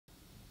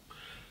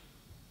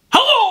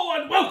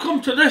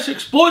welcome to this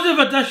explosive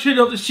edition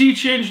of the Sea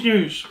Change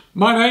News.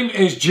 My name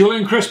is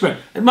Julian Crispin.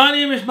 And my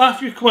name is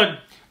Matthew Quinn.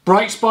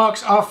 Bright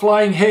sparks are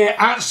flying here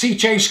at Sea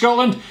Change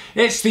Scotland.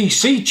 It's the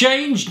Sea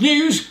Change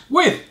News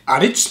with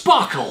added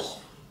sparkle.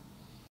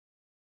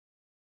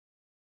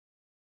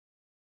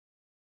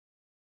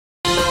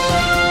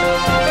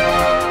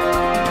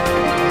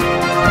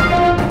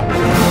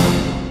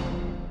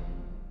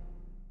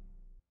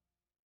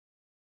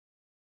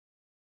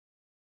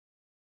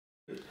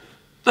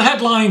 The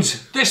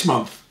headlines this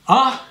month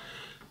are: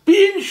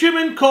 Being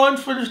Human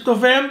Conference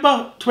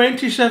November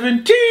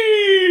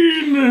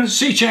 2017.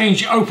 Sea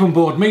Change Open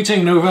Board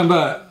Meeting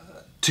November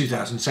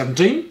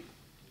 2017.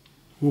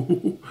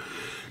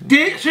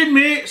 Dates and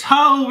Mates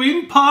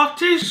Halloween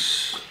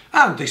Parties.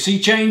 And the Sea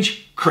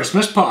Change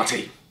Christmas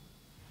Party.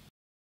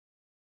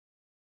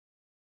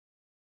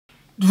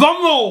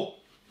 Drumroll.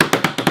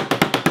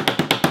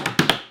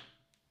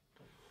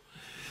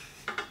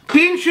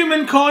 Being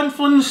Human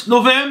Conference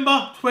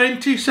November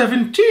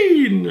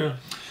 2017.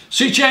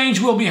 Sea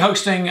Change will be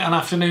hosting an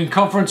afternoon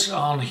conference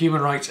on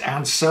human rights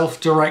and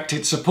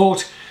self-directed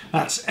support,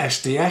 that's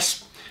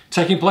SDS,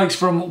 taking place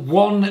from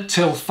 1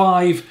 till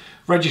 5.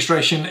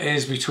 Registration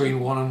is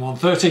between 1 and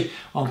 1:30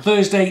 on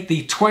Thursday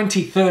the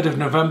 23rd of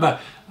November,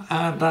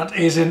 and that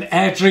is in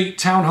Airdrie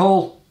Town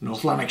Hall,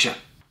 North Lanarkshire.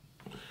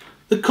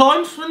 The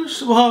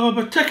conference will have a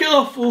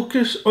particular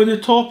focus on the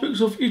topics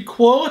of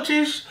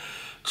equalities,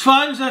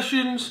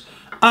 transitions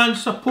and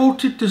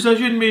supported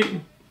decision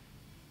making.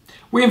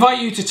 We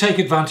invite you to take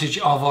advantage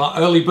of our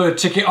early bird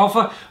ticket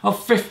offer of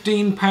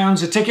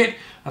 £15 a ticket,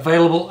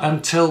 available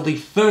until the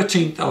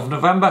 13th of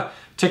November.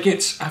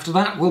 Tickets after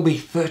that will be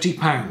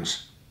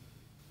 £30.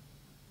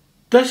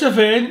 This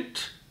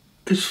event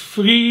is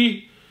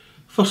free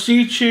for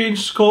Sea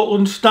Change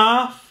Scotland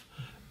staff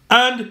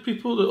and the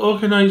people the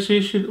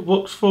organisation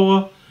works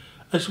for,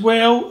 as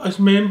well as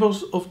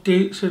members of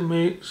Dates and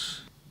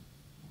Mates.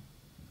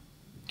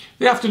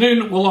 The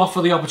afternoon will offer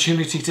the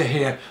opportunity to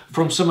hear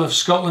from some of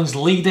Scotland's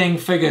leading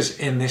figures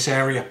in this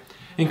area,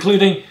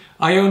 including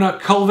Iona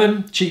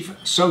Colvin, Chief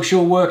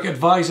Social Work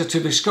Advisor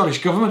to the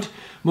Scottish Government,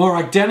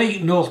 Morag Denny,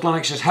 North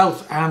Lanarkshire's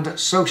Health and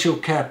Social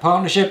Care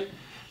Partnership,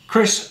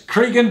 Chris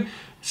Cregan,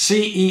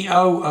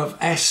 CEO of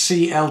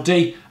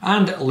SCLD,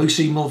 and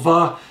Lucy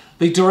Mulvar,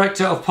 the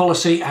Director of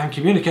Policy and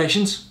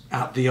Communications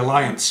at the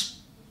Alliance.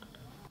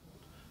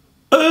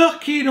 Our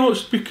keynote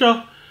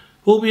speaker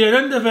will be an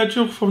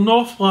individual from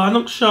North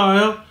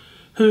Lanarkshire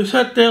who's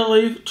had their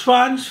life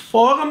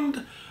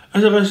transformed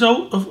as a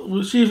result of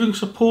receiving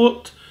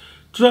support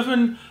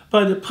driven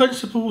by the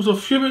principles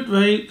of human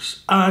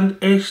rights and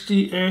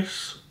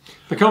SDS.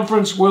 The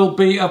conference will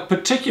be of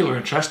particular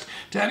interest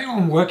to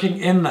anyone working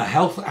in the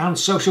health and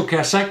social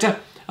care sector,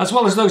 as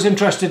well as those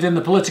interested in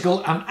the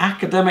political and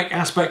academic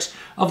aspects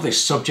of this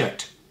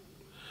subject.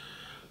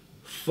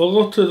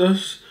 Further to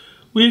this,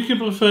 we can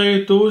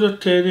provide those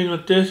attending a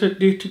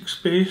designated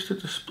space to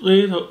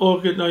display their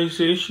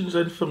organisation's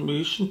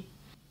information.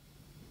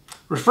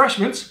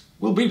 Refreshments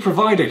will be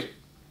provided.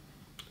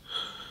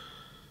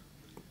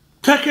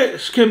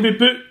 Tickets can be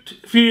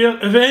booked via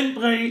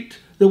Eventbrite.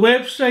 The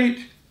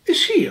website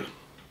is here.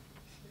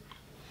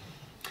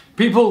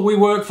 People we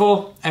work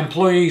for,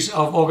 employees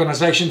of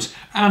organisations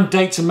and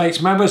Dates and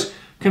Mates members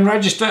can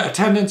register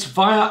attendance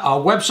via our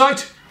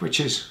website, which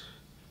is...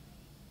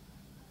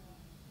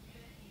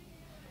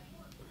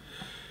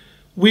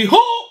 We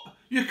hope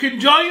you can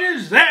join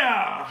us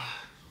there.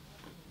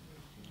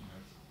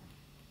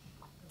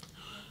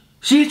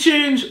 Sea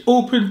Change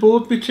Open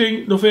Board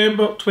Meeting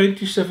November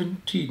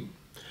 2017.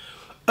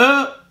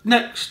 Our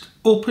next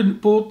Open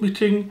Board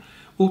Meeting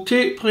will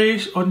take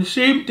place on the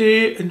same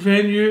day and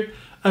venue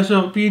as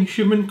our Being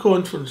Human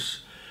Conference.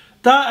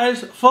 That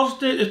is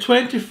Thursday the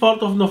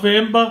 23rd of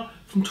November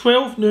from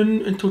 12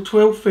 noon until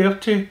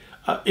 12:30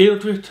 at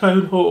Airdrie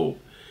Town Hall.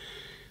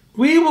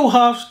 We will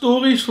have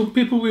stories from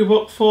people we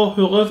work for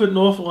who live in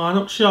North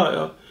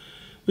Lanarkshire.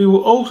 We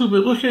will also be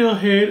looking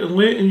ahead and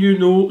letting you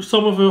know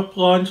some of our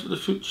plans for the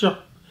future.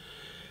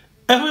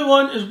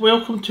 Everyone is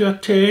welcome to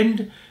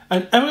attend,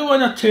 and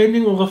everyone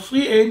attending will have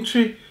free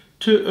entry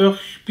to our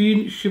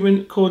Being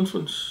Human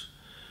Conference.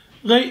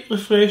 Light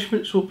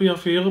refreshments will be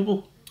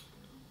available.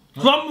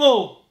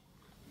 Drumroll!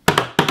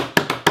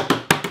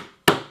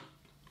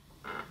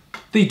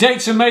 The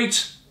Dates and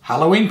Mates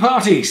Halloween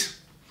Parties.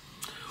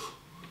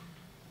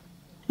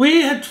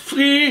 We had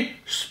 3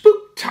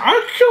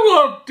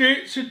 spectacular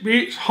Dates and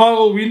Mates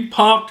Halloween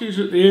parties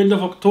at the end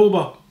of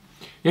October.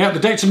 Yeah, the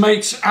Dates and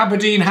Mates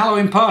Aberdeen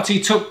Halloween Party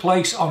took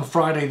place on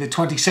Friday the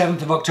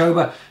 27th of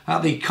October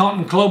at the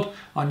Cotton Club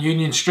on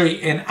Union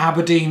Street in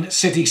Aberdeen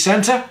City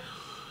Centre.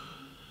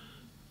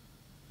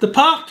 The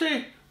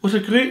party was a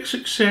great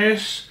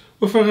success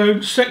with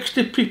around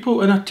 60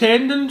 people in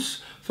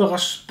attendance for a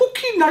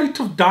spooky night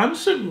of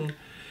dancing.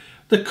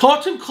 The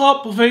Cotton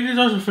Club provided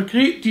us with a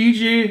great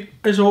DJ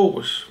as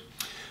always.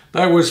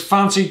 There was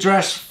fancy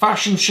dress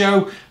fashion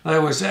show.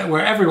 There was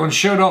where everyone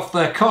showed off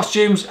their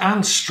costumes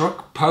and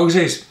struck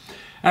poses.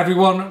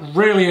 Everyone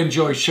really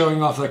enjoyed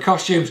showing off their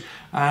costumes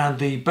and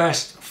the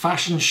best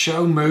fashion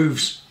show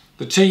moves.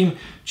 The team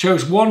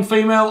chose one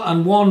female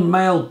and one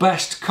male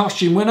best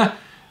costume winner,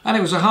 and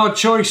it was a hard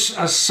choice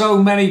as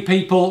so many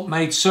people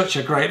made such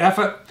a great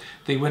effort.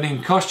 The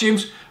winning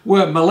costumes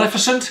were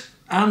Maleficent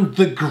and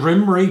the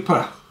Grim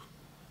Reaper.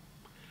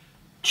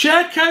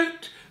 Check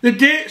out the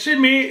Dates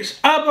and Mates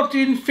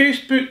Aberdeen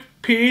Facebook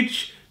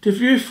page to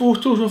view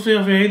photos of the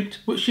event,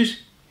 which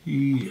is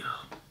here.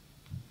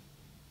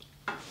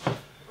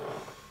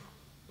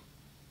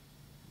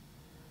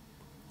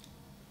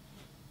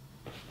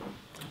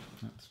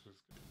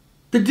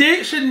 The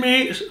Dates and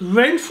Mates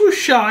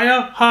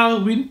Renfrewshire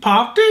Halloween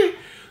party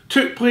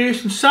took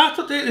place on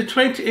Saturday the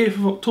 28th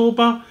of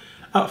October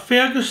at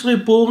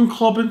Fergusley Bowling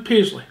Club in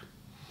Paisley.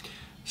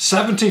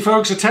 70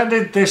 folks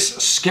attended this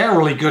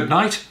scarily good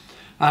night,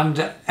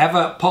 and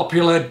ever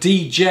popular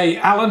DJ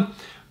Alan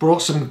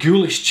brought some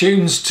ghoulish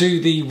tunes to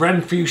the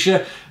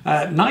Renfrewshire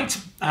night,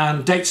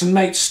 and Dates and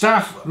Mates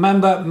staff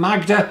member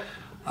Magda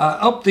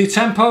upped the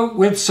tempo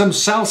with some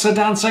salsa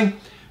dancing.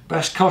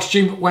 Best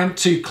costume went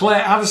to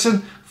Claire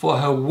Addison for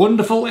her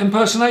wonderful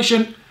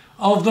impersonation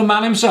of the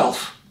man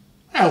himself,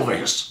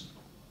 Elvis.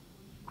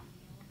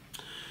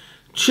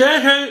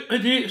 Check out the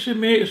Dates and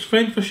Mates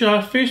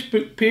Renfrewshire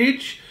Facebook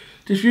page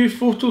to view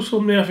photos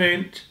from the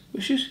event,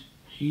 which is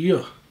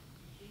here.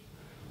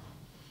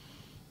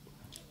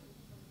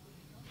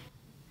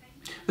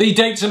 The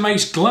Dates and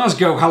Mates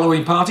Glasgow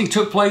Halloween party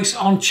took place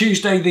on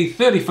Tuesday the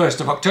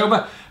 31st of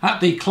October at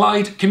the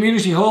Clyde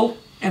Community Hall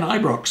in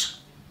Ibrox.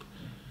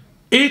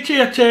 80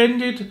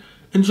 attended,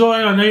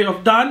 enjoying a night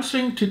of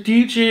dancing to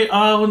DJ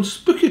Alan's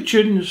spooky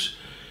tunes.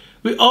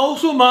 We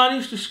also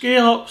managed to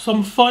scale up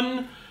some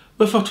fun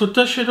with a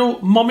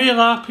traditional mummy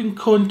rapping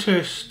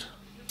contest.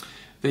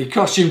 The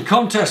costume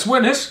contest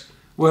winners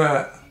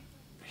were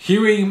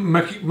Hughie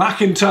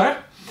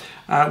McIntyre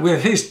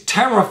with his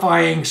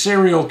terrifying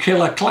serial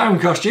killer clown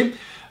costume,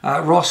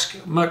 Ross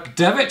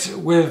McDevitt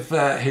with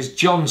his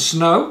Jon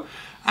Snow,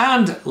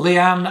 and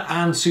Leanne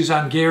and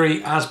Suzanne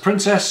Geary as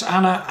Princess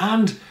Anna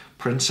and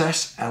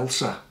Princess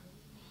Elsa.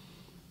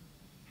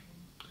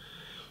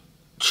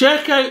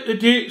 Check out the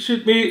Dates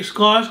and Mates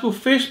Glasgow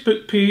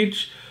Facebook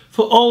page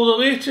for all the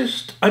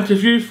latest and to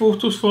view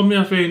photos from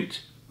the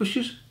event, which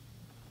is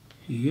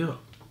here.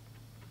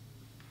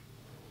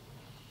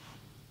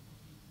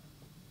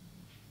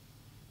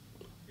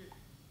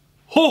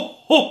 Ho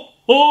ho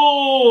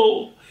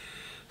ho!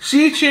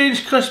 Sea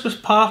Change Christmas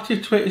Party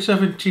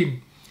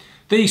 2017.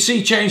 The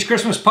Sea Change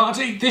Christmas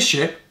Party this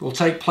year will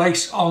take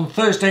place on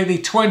Thursday the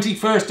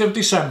 21st of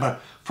December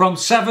from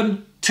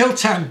 7 till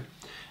 10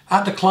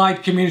 at the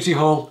Clyde Community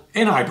Hall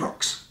in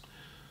Ibrox.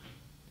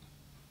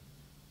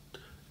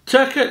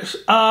 Tickets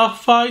are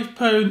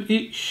 £5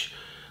 each.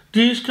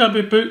 These can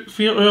be booked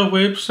via our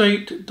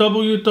website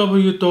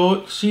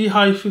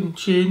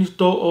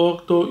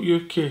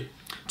www.sea-change.org.uk.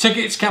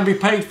 Tickets can be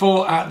paid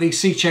for at the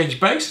Sea Change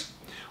base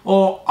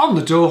or on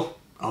the door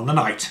on the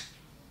night.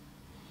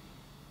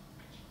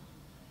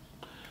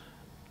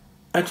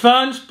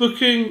 Advance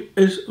booking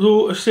is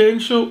though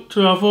essential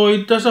to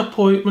avoid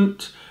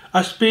disappointment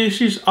as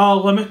spaces are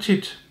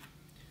limited.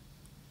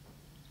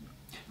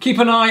 Keep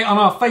an eye on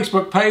our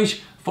Facebook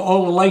page for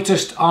all the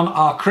latest on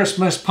our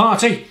Christmas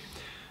party.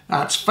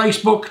 That's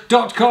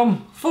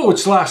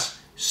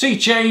facebook.com/Sea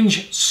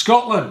Change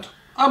Scotland.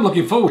 I'm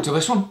looking forward to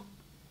this one.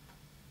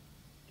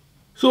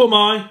 So am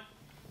I.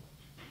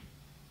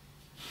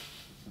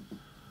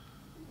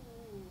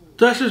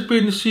 This has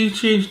been the Sea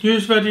Change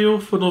news video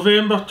for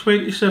November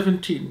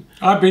 2017.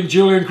 I've been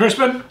Julian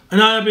Crispin.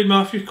 And I have been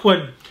Matthew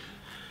Quinn.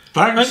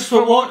 Thanks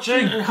for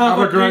watching and have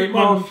a great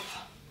month.